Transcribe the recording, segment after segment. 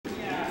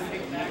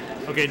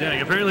Okay,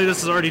 dang, apparently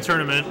this is already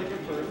tournament.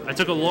 I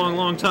took a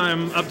long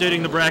time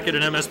updating the bracket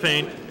in MS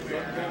Paint.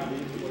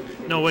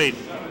 No, wait.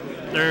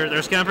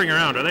 They're scampering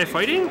around. Are they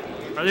fighting?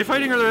 Are they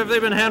fighting, or have they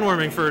been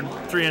hand-warming for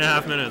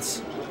 3.5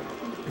 minutes?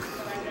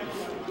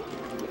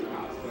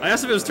 I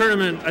asked if it was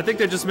tournament. I think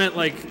they just meant,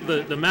 like,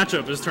 the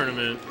matchup is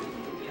tournament.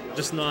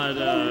 Just not,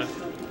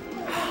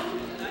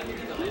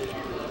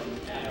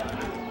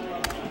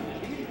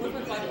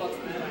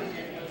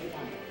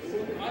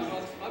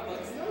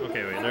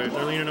 Okay, wait,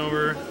 they're leaning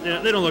over. Yeah,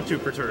 they don't look too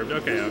perturbed.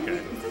 Okay.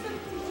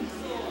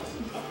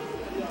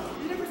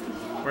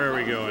 Where are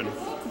we going?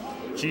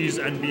 Cheese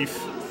and beef.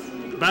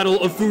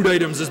 Battle of food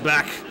items is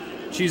back.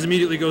 Cheese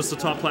immediately goes to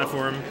top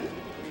platform.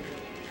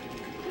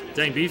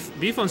 Dang,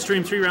 beef on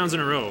stream 3 rounds in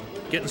a row.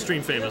 Getting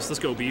stream famous. Let's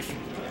go, beef.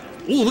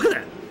 Ooh, look at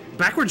that.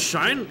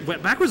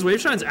 Backwards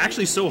wave shine's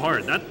actually so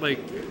hard. That, like,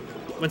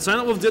 when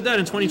Silent Wolf did that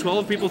in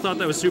 2012, people thought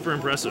that was super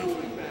impressive.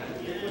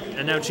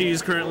 And now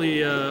Cheese, currently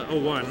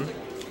 0-1,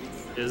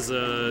 is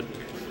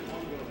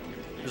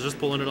just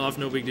pulling it off,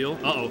 no big deal.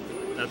 Uh-oh.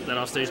 That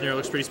offstage nair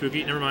looks pretty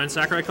spooky. Never mind.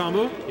 Sakurai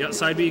combo. Yeah,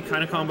 side B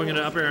kind of comboing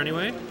into up air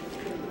anyway.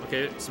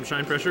 Okay, some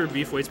shine pressure.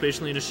 Beef waits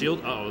patiently in his shield.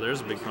 Uh-oh,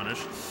 there's a big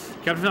punish.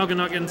 Captain Falcon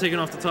not getting taken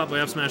off the top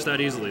by up smash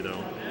that easily,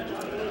 though.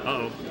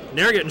 Uh-oh.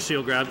 Nair getting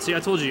shield grabbed. See, I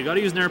told you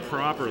gotta use Nair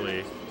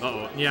properly.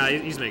 Uh-oh. Yeah,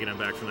 he's making it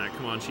back from that.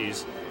 Come on,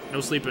 Cheese.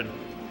 No sleeping.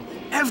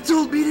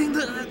 F-tilt beating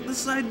the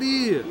side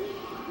B!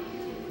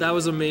 That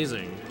was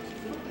amazing.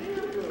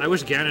 I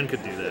wish Ganon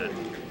could do that.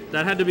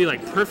 That had to be,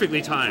 like,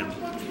 perfectly timed.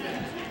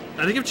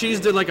 I think if Cheese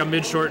did, like, a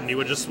mid-shorten, he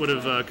would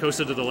have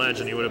coasted to the ledge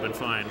and he would have been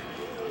fine.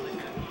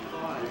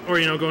 Or,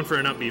 you know, going for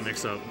an up B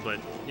mix-up. But,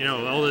 you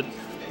know,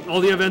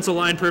 all the events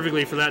aligned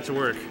perfectly for that to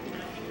work.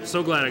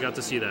 So glad I got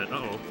to see that.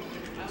 Uh-oh.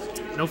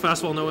 No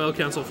fastball, no L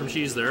cancel from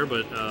Cheese there,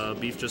 but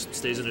Beef just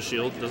stays in his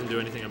shield, doesn't do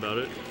anything about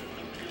it.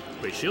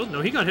 Wait, shield?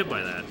 No, he got hit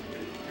by that.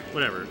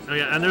 Whatever. Oh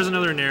yeah, and there's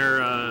another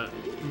Nair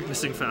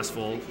missing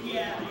fastball.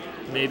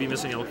 Maybe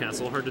missing L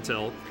cancel, hard to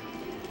tell.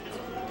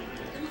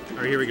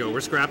 Alright, here we go.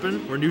 We're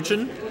scrapping, we're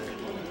nooching.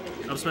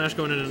 Up smash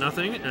going into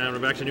nothing, and we're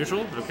back to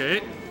neutral.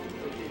 Okay.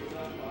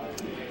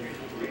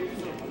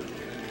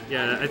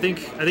 Yeah, I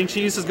think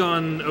Cheese has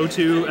gone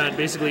 0-2 at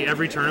basically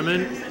every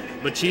tournament,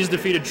 but Cheese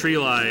defeated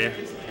Treeleye,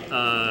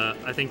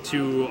 I think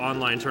 2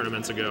 online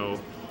tournaments ago,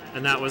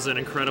 and that was an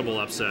incredible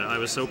upset. I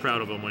was so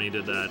proud of him when he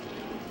did that.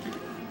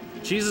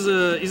 Cheese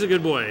he's a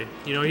good boy.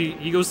 You know,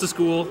 he goes to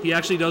school. He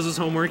actually does his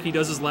homework. He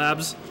does his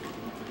labs.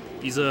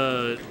 He's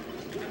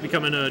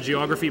becoming a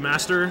geography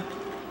master.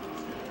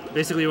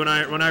 Basically, when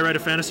I write a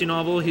fantasy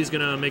novel, he's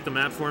gonna make the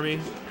map for me.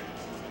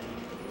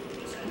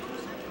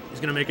 He's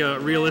gonna make a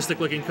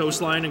realistic-looking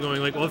coastline and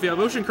going like, well, if you have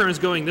ocean currents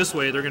going this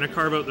way, they're gonna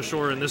carve out the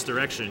shore in this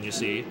direction. You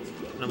see?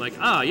 And I'm like,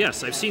 ah,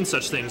 yes, I've seen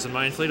such things in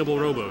my inflatable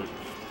rowboat.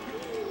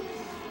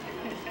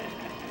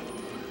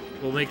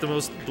 We'll make the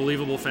most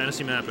believable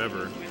fantasy map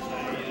ever.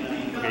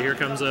 Okay, here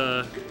comes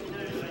a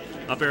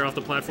up air off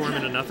the platform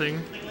into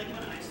nothing.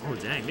 Oh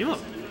dang!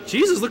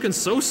 Cheese is looking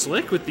so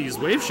slick with these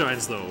wave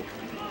shines though.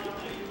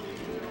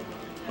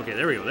 Okay,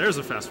 there we go. There's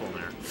a fastball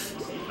there.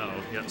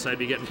 Uh-oh, yeah, side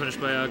B getting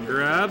punished by a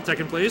grab. Tech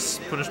in place,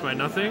 punished by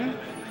nothing.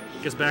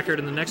 Gets back air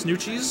to the next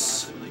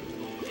Nuchis.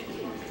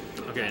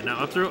 Okay, now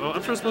up throw. Oh,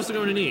 up throw's supposed to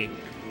go into knee.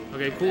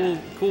 Okay,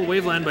 cool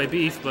wave land by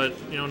Beef, but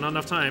you know, not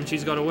enough time.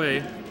 Cheese got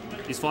away.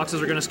 These foxes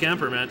are gonna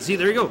scamper, man. See,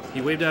 there you go. He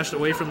wave dashed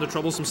away from the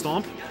troublesome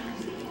stomp.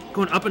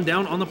 Going up and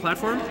down on the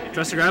platform.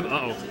 Tries to grab.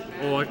 Uh-oh.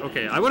 Oh,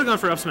 okay. I would have gone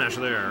for up smash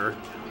there.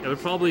 It would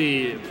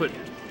probably put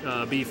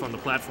Beef on the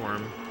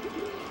platform.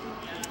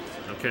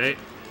 Okay.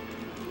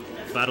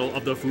 Battle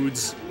of the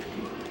foods.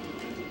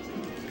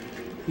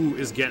 Who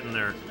is getting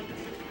there?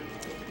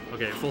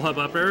 Okay, full hub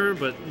up air,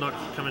 but not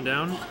coming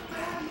down.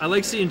 I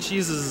like seeing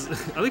Cheese's.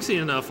 I like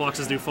seeing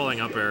Foxes do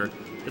falling up air.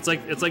 It's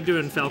like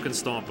doing Falcon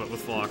Stomp, but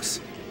with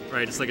Fox.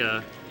 Right? It's like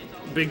a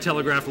big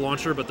telegraph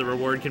launcher, but the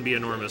reward can be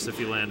enormous if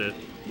you land it.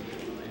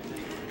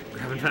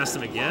 Grabbing past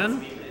him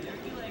again.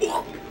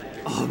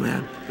 Oh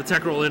man, the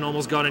tech roll in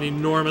almost got an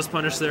enormous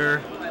punish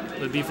there.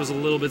 The Beef was a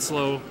little bit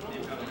slow.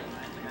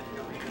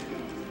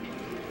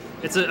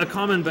 It's a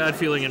common bad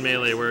feeling in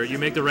Melee where you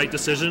make the right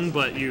decision,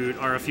 but you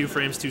are a few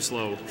frames too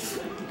slow.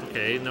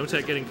 Okay, no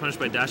tech getting punished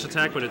by dash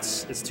attack, but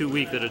it's too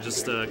weak that it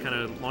just kind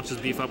of launches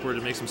Beef upward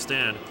and makes him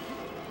stand.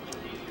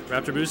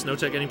 Raptor boost, no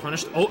tech getting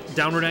punished. Oh,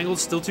 downward angle,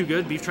 still too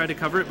good. Beef tried to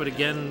cover it, but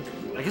again,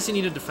 I guess he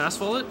needed to fast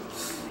fall it.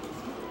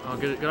 Oh,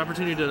 good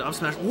opportunity to up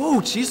smash. Whoa,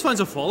 Cheese finds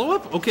a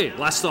follow-up? Okay,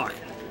 last stock.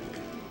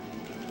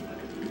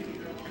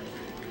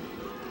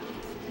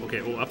 Okay,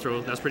 oh, up throw,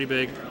 that's pretty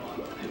big.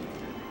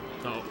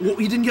 Oh, whoa,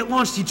 he didn't get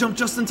launched, he jumped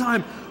just in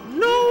time.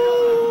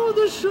 No,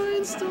 the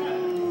Shine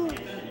Stone.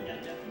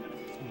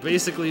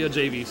 Basically a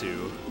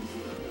JV2.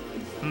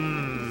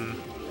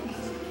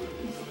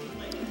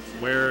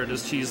 Where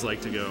does Cheese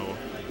like to go?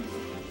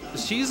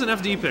 Is Cheese an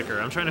FD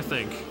picker? I'm trying to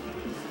think.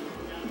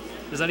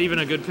 Is that even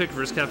a good pick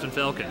versus Captain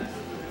Falcon?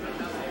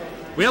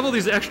 We have all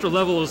these extra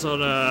levels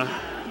on,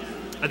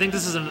 I think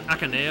this is an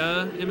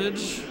Akanea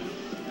image.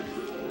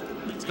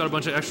 It's got a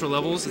bunch of extra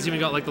levels. It's even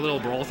got like the little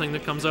brawl thing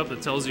that comes up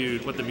that tells you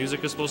what the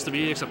music is supposed to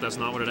be, except that's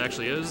not what it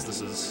actually is. This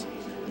is...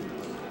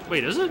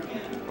 Wait, is it?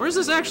 Or is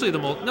this actually the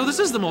No, this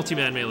is the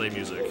multi-man melee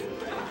music.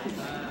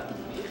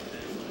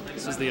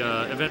 This is the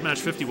Event Match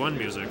 51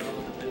 music.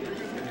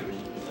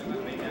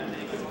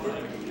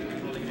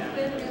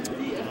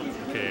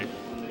 Okay.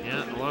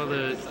 Yeah, a lot of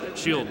the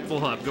shield, full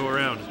hop, go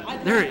around.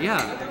 There,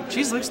 yeah.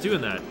 Cheese likes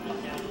doing that.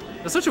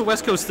 That's such a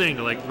West Coast thing,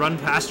 to like run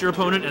past your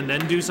opponent and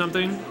then do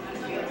something.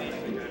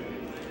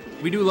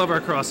 We do love our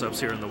cross-ups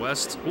here in the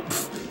West.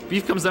 Oof.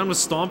 Beef comes down with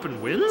Stomp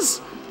and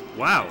wins?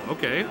 Wow,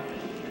 okay.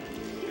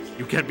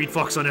 You can't beat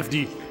Fox on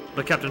FD,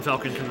 but Captain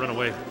Falcon can run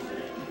away.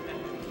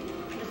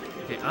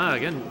 Okay,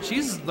 again,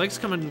 Cheese likes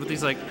coming with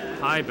these like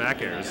high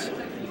back airs.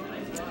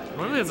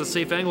 Normally it's a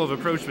safe angle of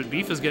approach, but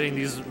Beef is getting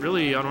these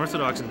really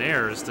unorthodox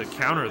nairs to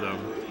counter them.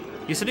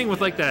 He's hitting with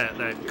like that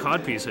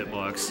codpiece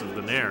hitbox of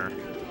the nair.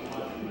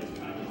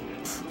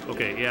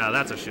 Okay, yeah,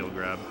 that's a shield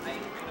grab.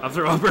 Up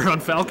throw upper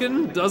on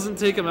Falcon, doesn't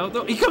take him out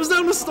though. He comes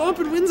down with Stomp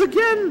and wins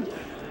again!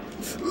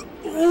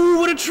 Oh,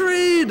 what a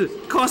trade!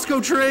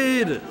 Costco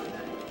trade!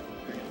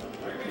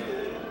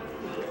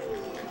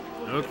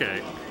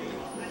 Okay.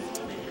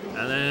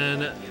 And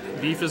then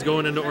Beef is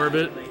going into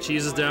orbit.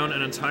 Cheese is down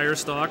an entire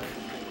stock.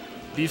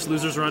 Beef's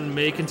losers run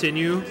may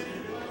continue.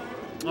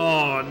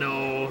 Oh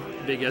no,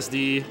 big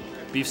SD.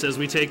 Beef says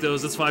we take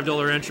those, it's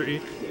 $5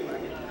 entry.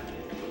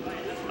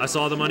 I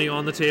saw the money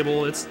on the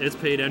table, it's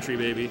paid entry,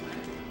 baby.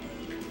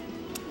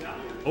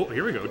 Oh,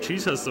 here we go.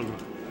 Cheese has some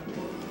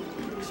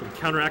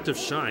counteractive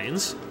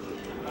shines.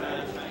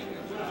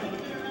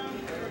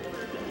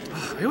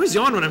 I always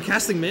yawn when I'm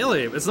casting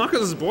melee. It's not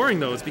because it's boring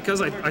though, it's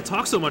because I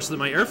talk so much that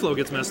my airflow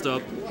gets messed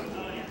up.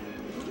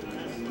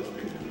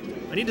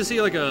 I need to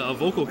see like a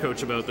vocal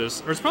coach about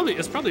this. Or it's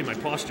probably my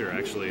posture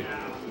actually.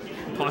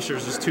 Posture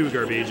is just too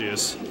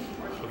garbageous.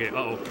 Okay,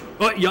 uh-oh.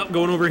 Oh, yup,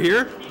 going over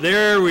here.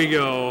 There we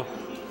go.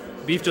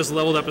 Beef just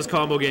leveled up his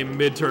combo game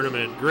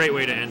mid-tournament. Great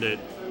way to end it.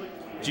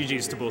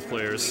 GG's to both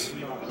players.